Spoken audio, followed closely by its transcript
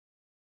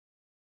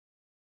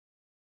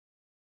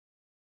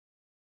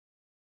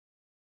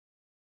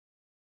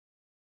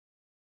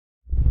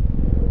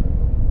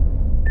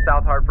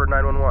Hartford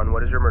 911.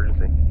 What is your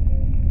emergency?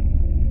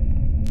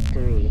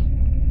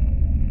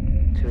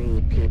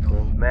 Three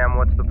people. Ma'am,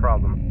 what's the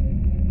problem?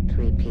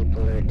 3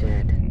 people are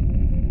dead.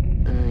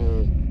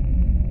 I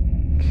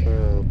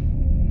killed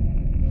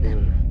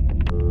them.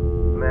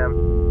 Ma'am.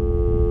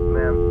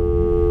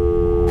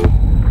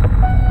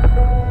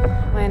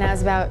 When I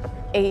was about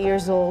 8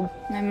 years old,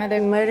 my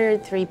mother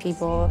murdered 3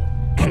 people.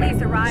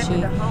 Police arrived She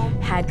at the home.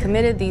 had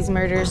committed these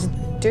murders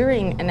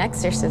during an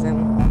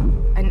exorcism.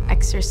 An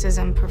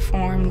exorcism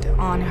performed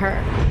on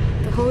her.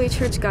 The Holy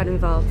Church got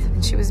involved,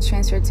 and she was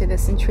transferred to the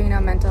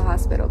Centrino Mental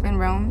Hospital in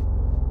Rome.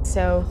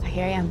 So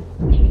here I am.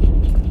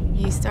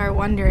 You start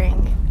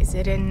wondering, is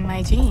it in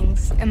my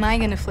genes? Am I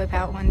gonna flip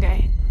out one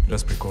day?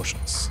 Just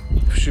precautions.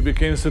 If she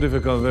became so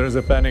difficult, there is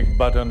a panic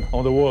button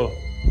on the wall.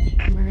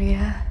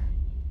 Maria,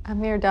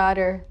 I'm your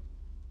daughter.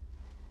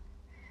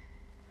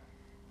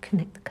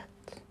 Connect the cuts.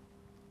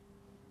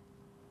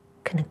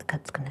 Connect the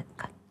cuts, connect the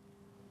cuts.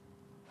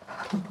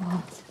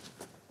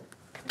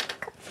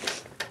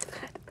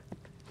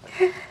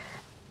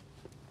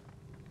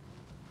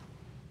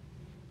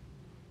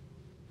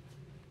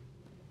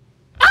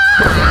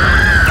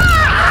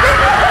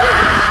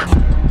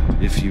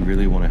 If you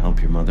really want to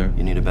help your mother,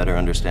 you need a better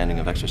understanding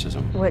of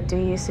exorcism. What do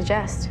you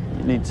suggest?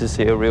 You need to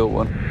see a real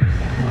one.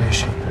 Where is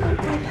she? I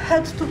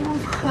had to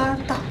move her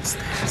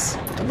downstairs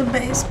to the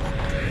basement.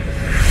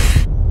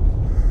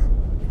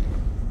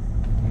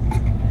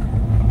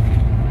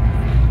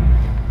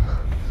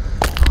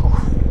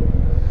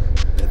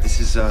 This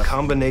is a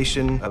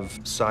combination of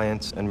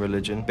science and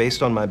religion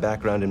based on my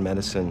background in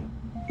medicine.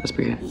 Let's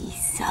begin.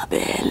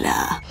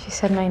 Isabella. She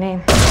said my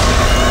name.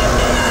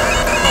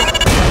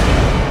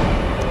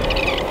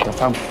 I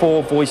found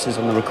 4 voices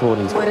on the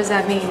recordings. What does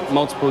that mean?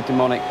 Multiple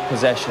demonic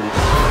possession.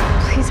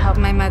 Please help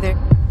my mother.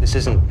 This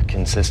isn't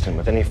consistent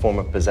with any form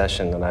of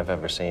possession that I've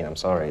ever seen. I'm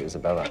sorry,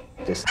 Isabella.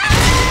 This... Spider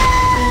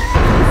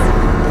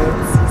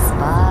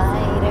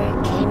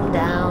came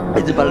down.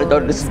 Isabella,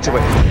 don't listen to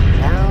it.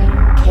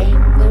 Down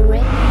came